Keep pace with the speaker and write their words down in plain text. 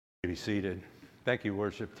be seated. Thank you,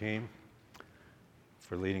 worship team,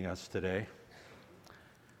 for leading us today.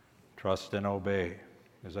 Trust and obey.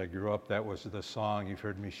 As I grew up, that was the song. You've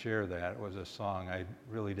heard me share that. It was a song I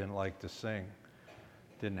really didn't like to sing.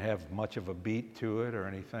 Didn't have much of a beat to it or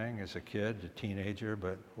anything as a kid, a teenager,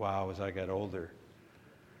 but wow, as I got older,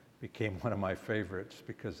 it became one of my favorites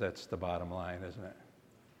because that's the bottom line, isn't it?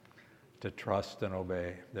 To trust and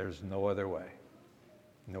obey. There's no other way.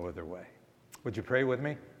 No other way. Would you pray with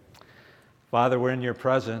me? Father, we're in your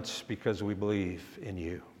presence because we believe in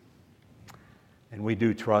you. And we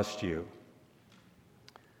do trust you.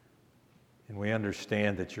 And we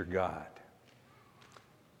understand that you're God.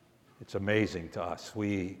 It's amazing to us.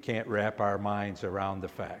 We can't wrap our minds around the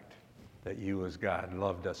fact that you as God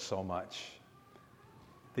loved us so much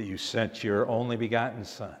that you sent your only begotten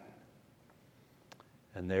Son.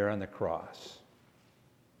 And there on the cross,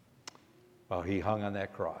 while he hung on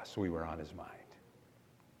that cross, we were on his mind.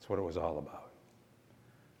 That's what it was all about.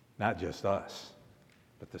 Not just us,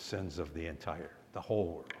 but the sins of the whole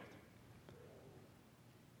world.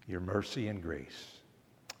 Your mercy and grace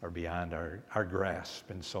are beyond our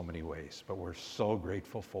grasp in so many ways, but we're so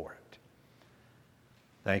grateful for it.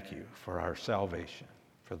 Thank you for our salvation,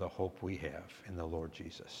 for the hope we have in the Lord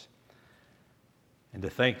Jesus. And to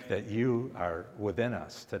think that you are within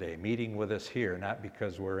us today, meeting with us here, not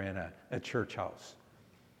because we're in a church house,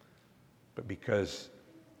 but because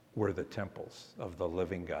we're the temples of the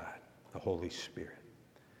living God, the Holy Spirit.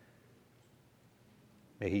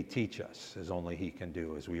 May he teach us as only he can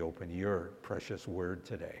do as we open your precious word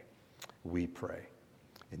today. We pray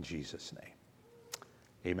in Jesus' name.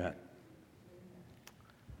 Amen.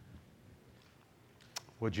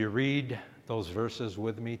 Would you read those verses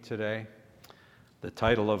with me today? The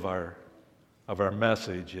title of our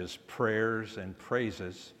message is Prayers and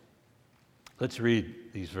Praises. Let's read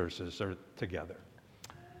these verses together.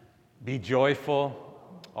 Be joyful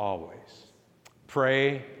always.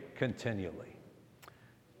 Pray continually.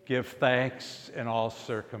 Give thanks in all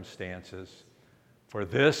circumstances, for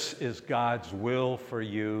this is God's will for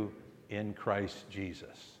you in Christ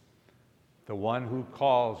Jesus. The one who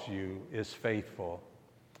calls you is faithful,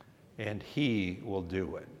 and he will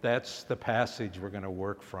do it. That's the passage we're going to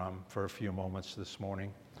work from for a few moments this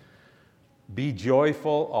morning. Be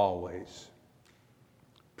joyful always.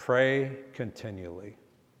 Pray continually.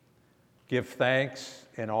 Give thanks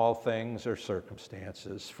in all things or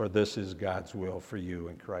circumstances, for this is God's will for you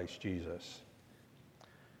in Christ Jesus.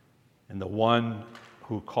 And the one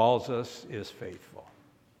who calls us is faithful.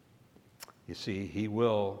 You see, he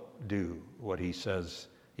will do what he says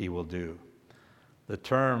he will do. The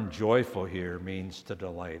term joyful here means to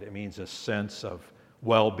delight. It means a sense of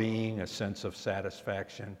well-being, a sense of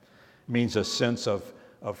satisfaction. It means a sense of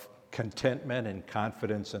contentment and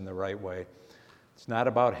confidence in the right way. It's not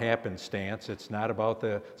about happenstance. It's not about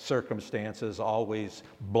the circumstances always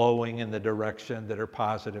blowing in the direction that are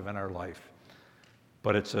positive in our life.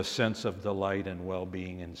 But it's a sense of delight and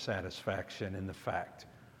well-being and satisfaction in the fact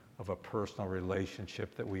of a personal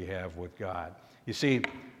relationship that we have with God. You see,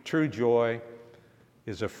 true joy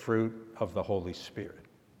is a fruit of the Holy Spirit.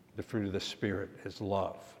 The fruit of the Spirit is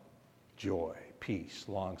love, joy, peace,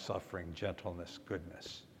 long-suffering, gentleness,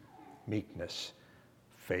 goodness, meekness,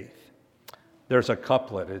 faith. There's a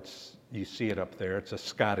couplet, you see it up there, it's a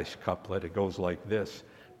Scottish couplet. It goes like this: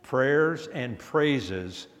 prayers and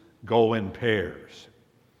praises go in pairs.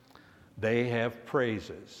 They have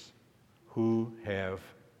praises who have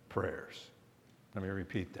prayers. Let me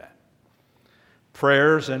repeat that.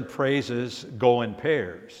 Prayers and praises go in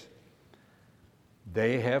pairs.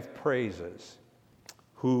 They have praises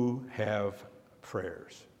who have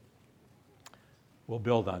prayers. We'll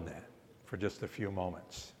build on that for just a few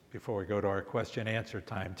moments before we go to our question-answer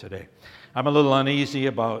time today. I'm a little uneasy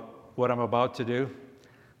about what I'm about to do.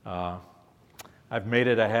 I've made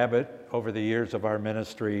it a habit over the years of our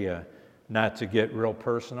ministry not to get real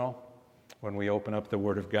personal when we open up the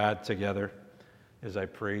Word of God together as I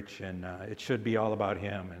preach, and it should be all about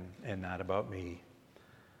him and not about me.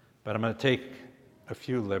 But I'm going to take a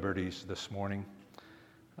few liberties this morning,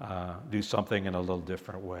 do something in a little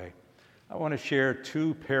different way. I want to share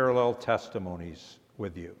two parallel testimonies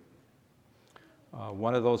with you.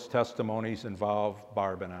 One of those testimonies involved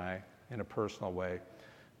Barb and I in a personal way.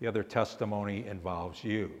 The other testimony involves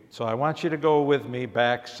you. So I want you to go with me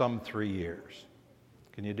back some 3 years.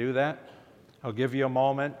 Can you do that? I'll give you a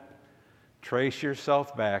moment. Trace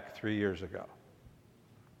yourself back 3 years ago.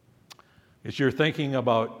 As you're thinking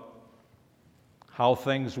about how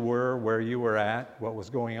things were, where you were at, what was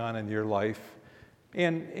going on in your life,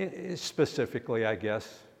 and specifically, I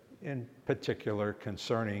guess, in particular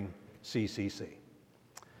concerning CCC.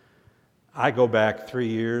 I go back 3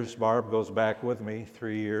 years. Barb goes back with me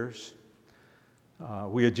 3 years.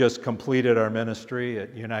 We had just completed our ministry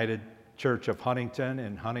at United Church of Huntington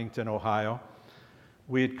in Huntington, Ohio.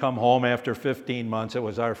 We had come home after 15 months. It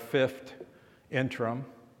was our 5th interim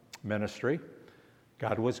ministry.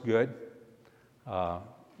 God was good.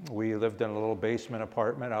 We lived in a little basement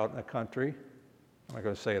apartment out in the country. I'm not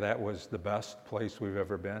going to say that was the best place we've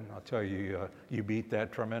ever been. I'll tell you, you beat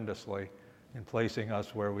that tremendously in placing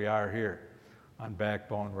us where we are here on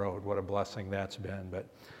Backbone Road. What a blessing that's been. But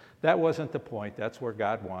that wasn't the point. That's where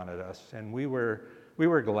God wanted us. And we were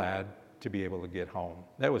glad to be able to get home.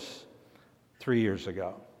 That was 3 years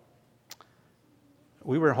ago.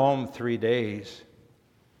 We were home 3 days,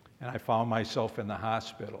 and I found myself in the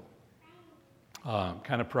hospital.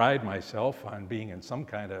 Kind of pride myself on being in some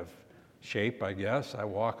kind of shape, I guess. I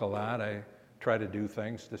walk a lot. I try to do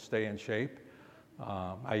things to stay in shape.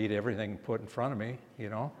 I eat everything put in front of me, you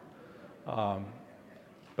know.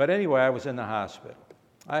 But anyway, I was in the hospital.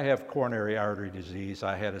 I have coronary artery disease.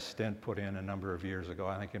 I had a stent put in a number of years ago,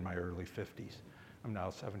 I think in my early 50s. I'm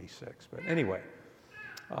now 76. But anyway,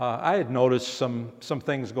 I had noticed some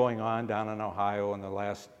things going on down in Ohio in the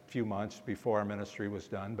last few months before our ministry was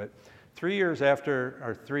done. But 3 years after,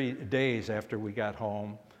 or 3 days after we got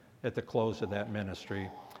home at the close of that ministry,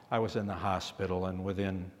 I was in the hospital, and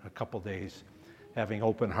within a couple days, having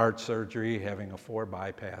open heart surgery, having a 4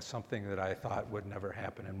 bypass, something that I thought would never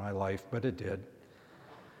happen in my life, but it did.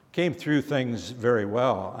 Came through things very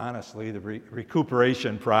well, honestly. The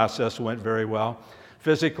recuperation process went very well.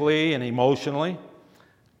 Physically and emotionally,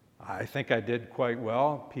 I think I did quite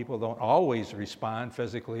well. People don't always respond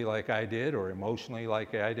physically like I did or emotionally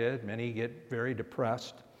like I did. Many get very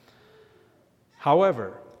depressed.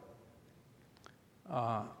 However,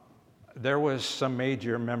 there was some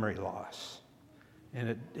major memory loss,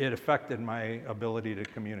 and it affected my ability to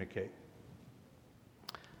communicate.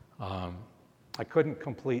 I couldn't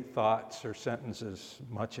complete thoughts or sentences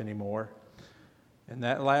much anymore, and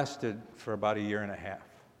that lasted for about 1.5 years.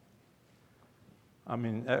 I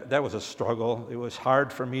mean, that was a struggle. It was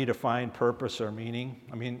hard for me to find purpose or meaning.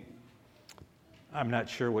 I mean, I'm not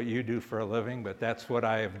sure what you do for a living, but that's what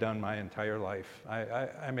I have done my entire life.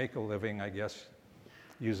 I make a living, I guess,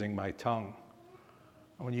 using my tongue.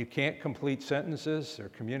 When you can't complete sentences or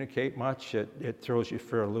communicate much, it throws you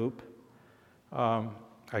for a loop.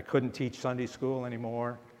 I couldn't teach Sunday school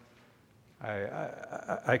anymore.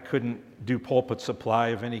 I couldn't do pulpit supply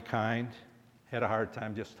of any kind. Had a hard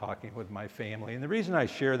time just talking with my family. And the reason I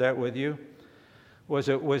share that with you was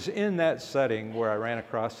it was in that setting where I ran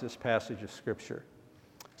across this passage of Scripture.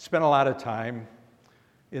 Spent a lot of time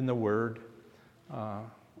in the Word.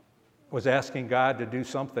 Was asking God to do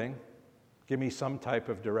something, give me some type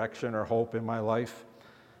of direction or hope in my life.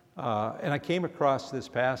 And I came across this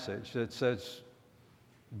passage that says,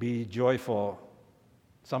 be joyful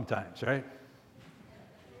sometimes, right?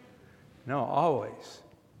 No, always.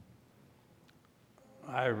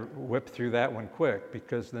 I whipped through that one quick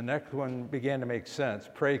because the next one began to make sense.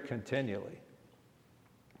 Pray continually.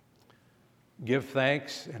 Give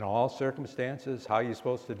thanks in all circumstances. How are you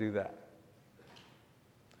supposed to do that?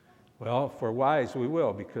 Well, if we're wise, we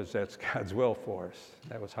will, because that's God's will for us.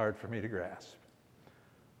 That was hard for me to grasp.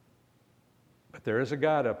 But there is a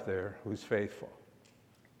God up there who's faithful.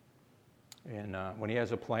 And when he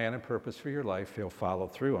has a plan and purpose for your life, he'll follow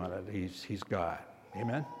through on it. He's God.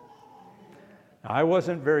 Amen? Now, I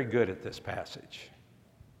wasn't very good at this passage.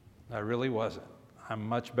 I really wasn't. I'm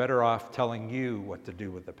much better off telling you what to do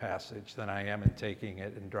with the passage than I am in taking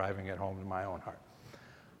it and driving it home in my own heart.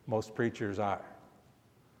 Most preachers are.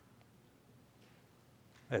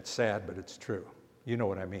 It's sad, but it's true. You know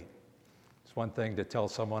what I mean. It's one thing to tell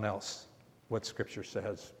someone else what Scripture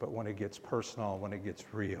says, but when it gets personal, when it gets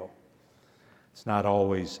real, it's not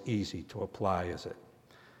always easy to apply, is it?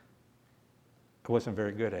 I wasn't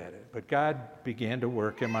very good at it, but God began to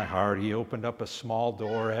work in my heart. He opened up a small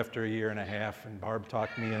door after 1.5 years, and Barb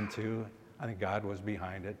talked me into, I think God was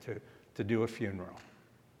behind it, to do a funeral.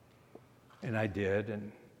 And I did, and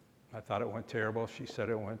I thought it went terrible. She said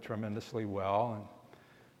it went tremendously well, and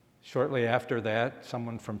shortly after that,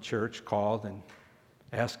 someone from church called and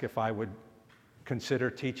asked if I would consider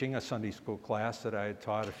teaching a Sunday school class that I had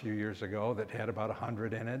taught a few years ago that had about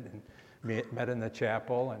 100 in it, and met in the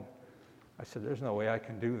chapel. And I said, there's no way I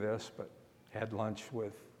can do this, but had lunch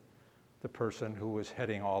with the person who was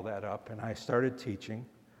heading all that up, and I started teaching.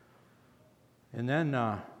 And then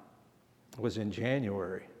it was in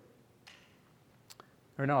January,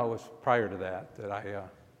 or no, it was prior to that I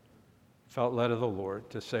felt led of the Lord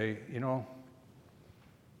to say,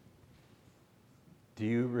 do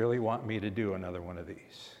you really want me to do another one of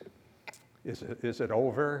these? Is it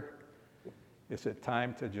over? Is it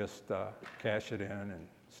time to just cash it in and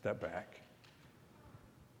step back?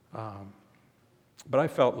 But I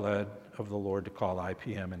felt led of the Lord to call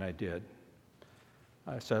IPM, and I did.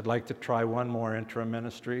 I said, I'd like to try one more interim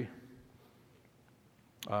ministry.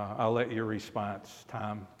 I'll let your response,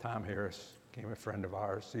 Tom Harris, became a friend of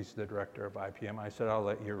ours. He's the director of IPM. I said, I'll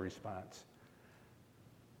let your response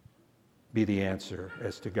be the answer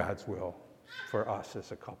as to God's will for us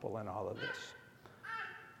as a couple in all of this.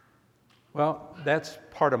 Well, that's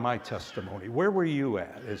part of my testimony. Where were you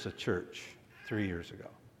at as a church 3 years ago?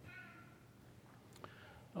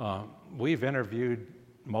 We've interviewed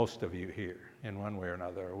most of you here in one way or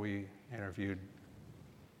another. We interviewed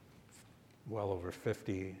well over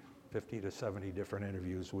 50 to 70 different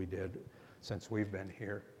interviews we did since we've been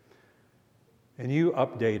here. And you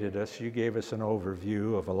updated us. You gave us an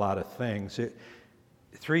overview of a lot of things.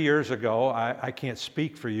 3 years ago, I can't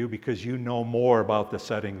speak for you because you know more about the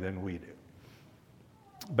setting than we do.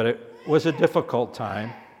 But it was a difficult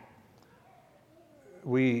time.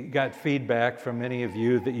 We got feedback from many of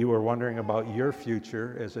you that you were wondering about your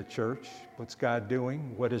future as a church. What's God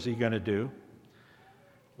doing? What is He going to do?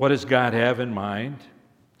 What does God have in mind?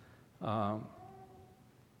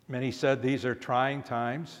 Many said these are trying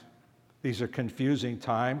times. These are confusing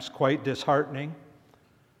times, quite disheartening.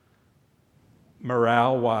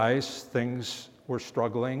 Morale-wise, things were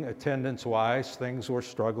struggling. Attendance-wise, things were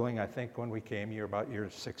struggling. I think when we came, you were about year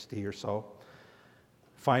 60 or so.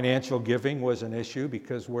 Financial giving was an issue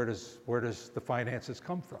because where does the finances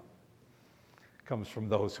come from? It comes from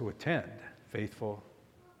those who attend, faithful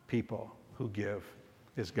people who give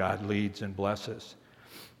as God leads and blesses.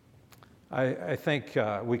 I think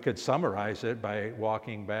we could summarize it by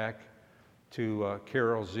walking back to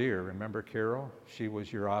Carol Zier. Remember Carol? She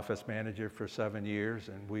was your office manager for 7 years,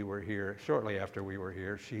 and we were here. Shortly after we were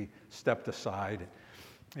here, she stepped aside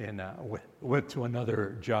and went to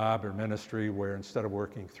another job or ministry where instead of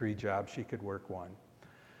working 3 jobs, she could work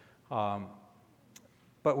 1.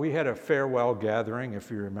 But we had a farewell gathering,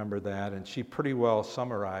 if you remember that, and she pretty well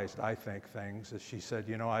summarized, I think, things. As she said,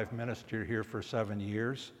 I've ministered here for 7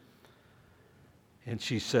 years. And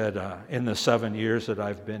she said, in the 7 years that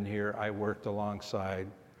I've been here, I worked alongside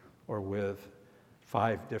or with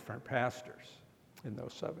 5 different pastors in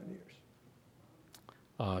those 7 years.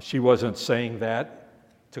 She wasn't saying that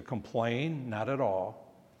to complain, not at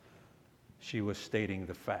all. She was stating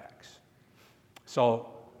the facts.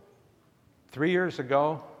 So 3 years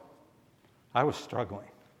ago, I was struggling.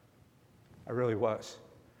 I really was.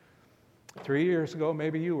 3 years ago,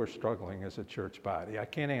 maybe you were struggling as a church body. I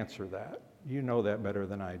can't answer that. You know that better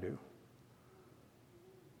than I do.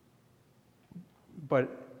 But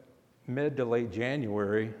mid to late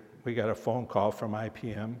January, we got a phone call from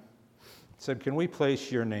IPM. It said, can we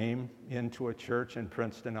place your name into a church in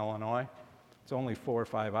Princeton, Illinois? It's only 4 or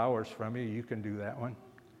 5 hours from you. You can do that one.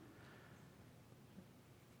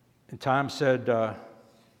 And Tom said,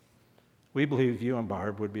 we believe you and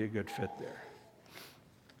Barb would be a good fit there.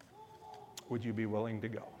 Would you be willing to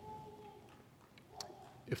go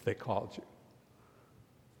if they called you?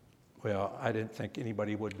 Well, I didn't think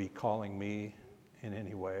anybody would be calling me in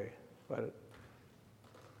any way, but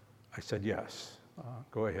I said, yes,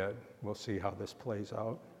 go ahead. We'll see how this plays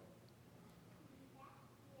out.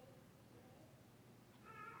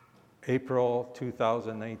 April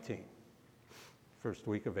 2019, first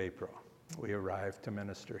week of April, we arrived to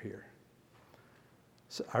minister here.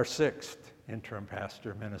 It's our 6th interim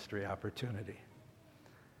pastor ministry opportunity.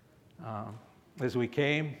 As we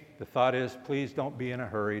came, the thought is, please don't be in a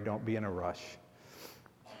hurry, don't be in a rush.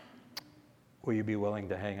 Will you be willing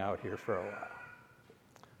to hang out here for a while?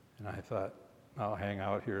 And I thought, I'll hang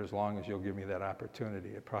out here as long as you'll give me that opportunity.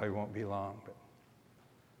 It probably won't be long, but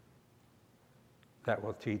that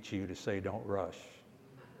will teach you to say, don't rush.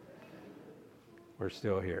 We're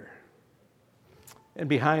still here. And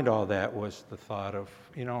behind all that was the thought of,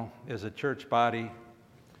 as a church body,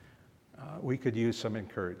 we could use some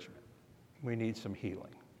encouragement. We need some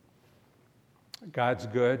healing. God's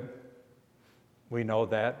good. We know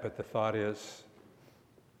that, but the thought is,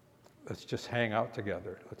 let's just hang out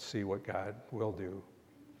together. Let's see what God will do.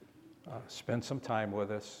 Spend some time with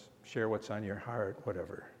us. Share what's on your heart,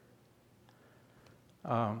 whatever.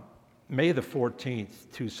 May the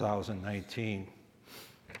 14th, 2019,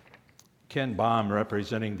 Ken Baum,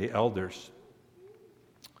 representing the elders,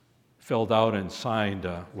 filled out and signed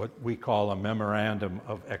what we call a memorandum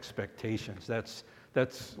of expectations. That's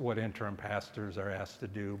what interim pastors are asked to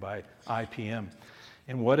do by IPM.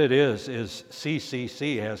 And what it is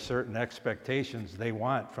CCC has certain expectations they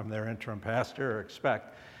want from their interim pastor or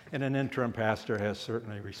expect. And an interim pastor has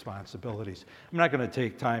certainly responsibilities. I'm not going to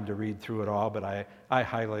take time to read through it all, but I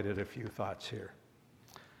highlighted a few thoughts here.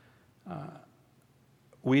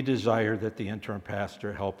 We desire that the interim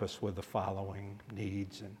pastor help us with the following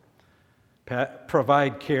needs and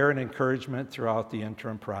provide care and encouragement throughout the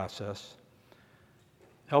interim process.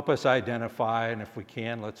 Help us identify, and if we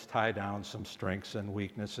can, let's tie down some strengths and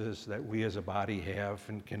weaknesses that we as a body have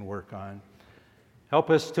and can work on. Help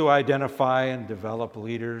us to identify and develop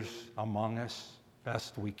leaders among us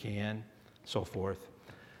best we can, so forth.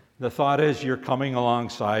 The thought is you're coming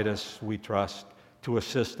alongside us, we trust, to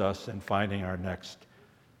assist us in finding our next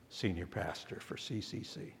senior pastor for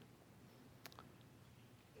CCC.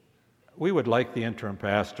 We would like the interim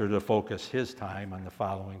pastor to focus his time on the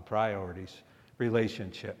following priorities.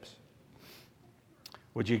 Relationships.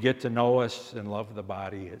 Would you get to know us and love the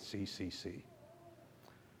body at CCC?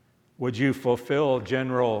 Would you fulfill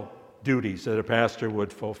general duties that a pastor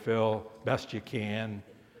would fulfill best you can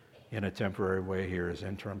in a temporary way here as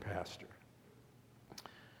interim pastor?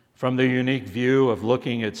 From the unique view of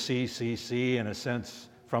looking at CCC, in a sense,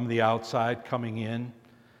 from the outside coming in,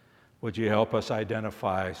 would you help us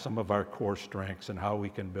identify some of our core strengths and how we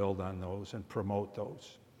can build on those and promote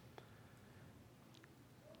those?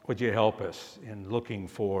 Would you help us in looking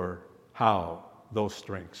for how those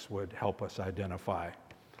strengths would help us identify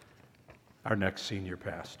our next senior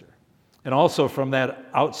pastor? And also from that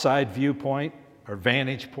outside viewpoint or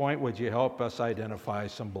vantage point, would you help us identify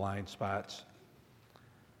some blind spots?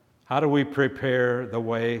 How do we prepare the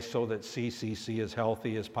way so that CCC is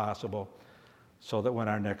healthy as possible, so that when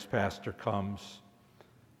our next pastor comes,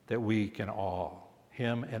 that we can all,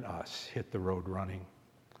 him and us, hit the road running?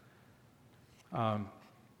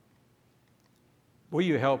 Will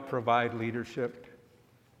you help provide leadership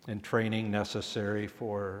and training necessary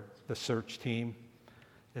for the search team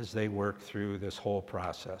as they work through this whole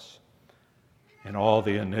process and all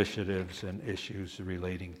the initiatives and issues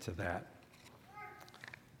relating to that?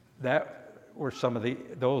 Those were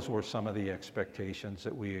some of the expectations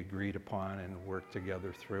that we agreed upon and worked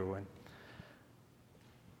together through.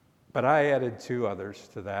 But I added 2 others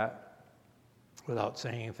to that without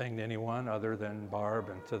saying anything to anyone other than Barb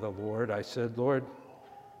and to the Lord. I said, Lord,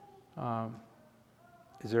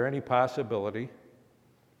 is there any possibility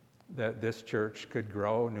that this church could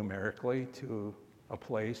grow numerically to a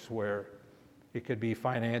place where it could be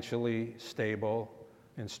financially stable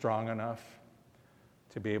and strong enough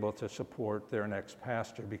to be able to support their next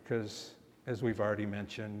pastor? Because, as we've already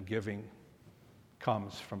mentioned, giving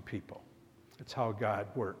comes from people. It's how God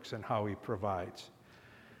works and how he provides.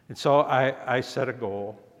 And so I set a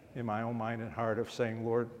goal in my own mind and heart of saying,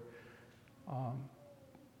 Lord,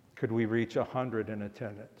 could we reach 100 in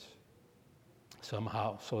attendance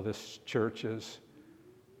somehow, so this church is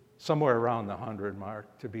somewhere around the 100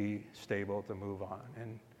 mark to be stable to move on?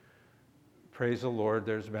 And praise the Lord,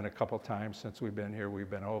 there's been a couple times since we've been here, we've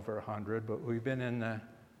been over 100, but we've been in the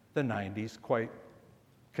 90s quite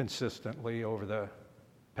consistently over the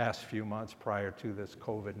past few months prior to this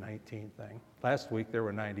COVID-19 thing. Last week there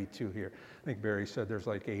were 92 here. I think Barry said there's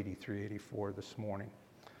like 83, 84 this morning.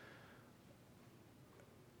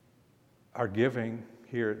 Our giving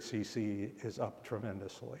here at CC is up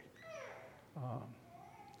tremendously.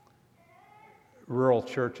 Rural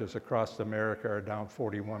churches across America are down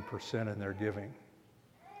 41% in their giving.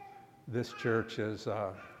 This church is,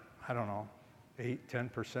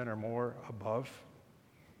 8-10% or more above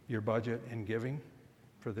your budget in giving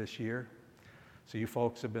for this year. So you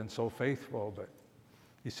folks have been so faithful, but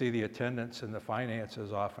you see the attendance and the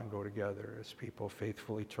finances often go together as people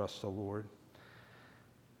faithfully trust the Lord.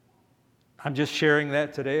 I'm just sharing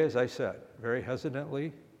that today, as I said, very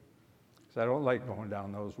hesitantly, because I don't like going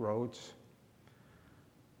down those roads.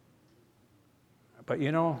 But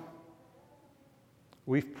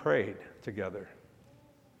we've prayed together.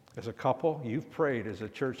 As a couple, you've prayed. As a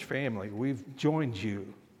church family, we've joined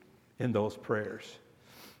you in those prayers.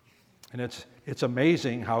 And it's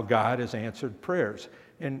amazing how God has answered prayers.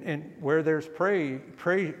 And where there's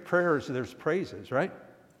prayers, there's praises, right?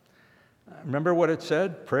 Remember what it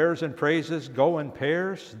said? Prayers and praises go in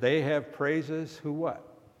pairs. They have praises who what?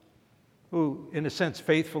 Who, in a sense,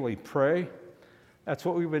 faithfully pray. That's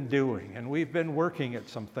what we've been doing. And we've been working at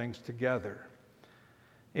some things together.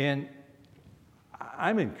 And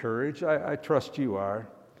I'm encouraged. I trust you are.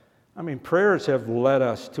 Prayers have led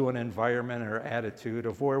us to an environment or attitude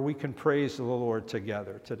of where we can praise the Lord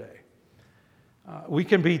together today. We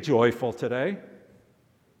can be joyful today.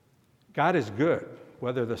 God is good,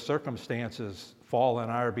 whether the circumstances fall on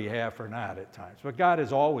our behalf or not at times. But God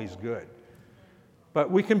is always good. But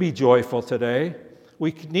we can be joyful today.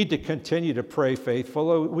 We need to continue to pray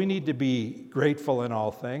faithful. We need to be grateful in all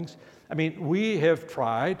things. I mean, we have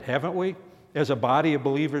tried, haven't we, as a body of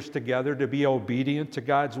believers together to be obedient to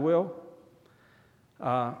God's will.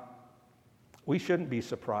 We shouldn't be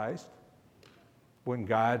surprised when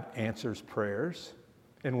God answers prayers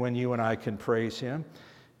and when you and I can praise Him.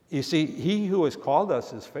 You see, He who has called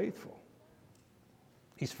us is faithful.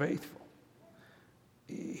 He's faithful.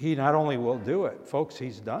 He not only will do it, folks,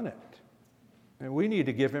 He's done it. And we need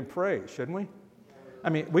to give Him praise, shouldn't we? I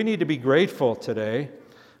mean, we need to be grateful today.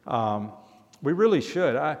 We really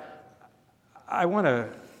should. I want to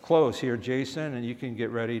close here, Jason, and you can get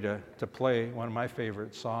ready to play one of my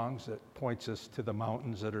favorite songs that points us to the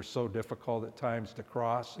mountains that are so difficult at times to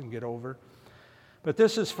cross and get over. But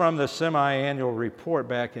this is from the semi-annual report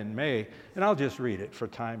back in May, and I'll just read it for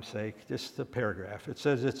time's sake, just the paragraph. It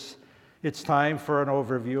says it's time for an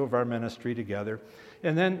overview of our ministry together.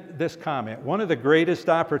 And then this comment: one of the greatest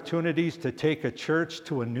opportunities to take a church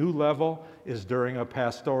to a new level is during a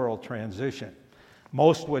pastoral transition.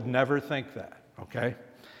 Most would never think that, okay?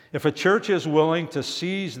 If a church is willing to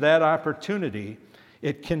seize that opportunity,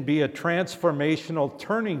 it can be a transformational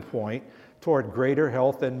turning point toward greater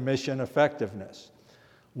health and mission effectiveness.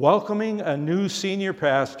 Welcoming a new senior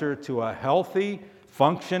pastor to a healthy,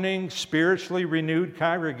 functioning, spiritually renewed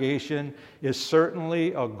congregation is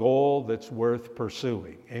certainly a goal that's worth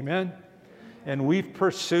pursuing. Amen? And we've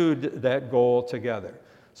pursued that goal together.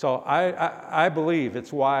 So I believe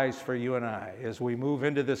it's wise for you and I as we move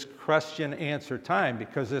into this question-answer time,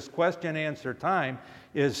 because this question-answer time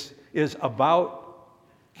is about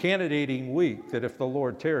candidating week that, if the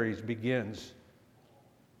Lord tarries, begins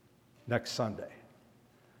next Sunday.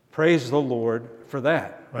 Praise the Lord for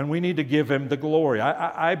that. And we need to give Him the glory.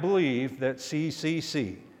 I believe that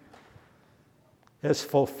CCC has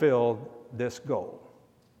fulfilled this goal.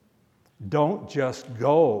 Don't just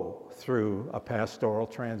go through a pastoral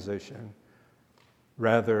transition,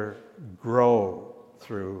 rather grow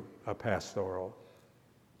through a pastoral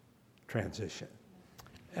transition.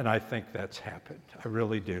 And I think that's happened. I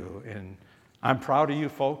really do. And I'm proud of you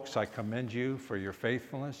folks. I commend you for your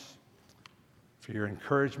faithfulness, for your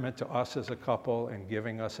encouragement to us as a couple, and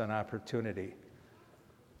giving us an opportunity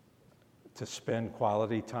to spend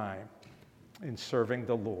quality time in serving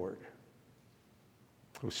the Lord,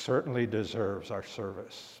 who certainly deserves our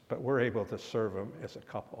service, but we're able to serve Him as a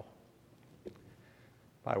couple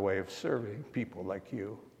by way of serving people like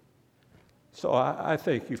you. So I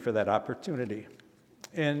thank you for that opportunity.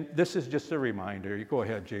 And this is just a reminder. You go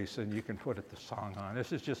ahead, Jason, you can put the song on.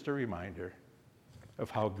 This is just a reminder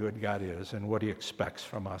of how good God is and what He expects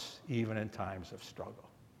from us, even in times of struggle.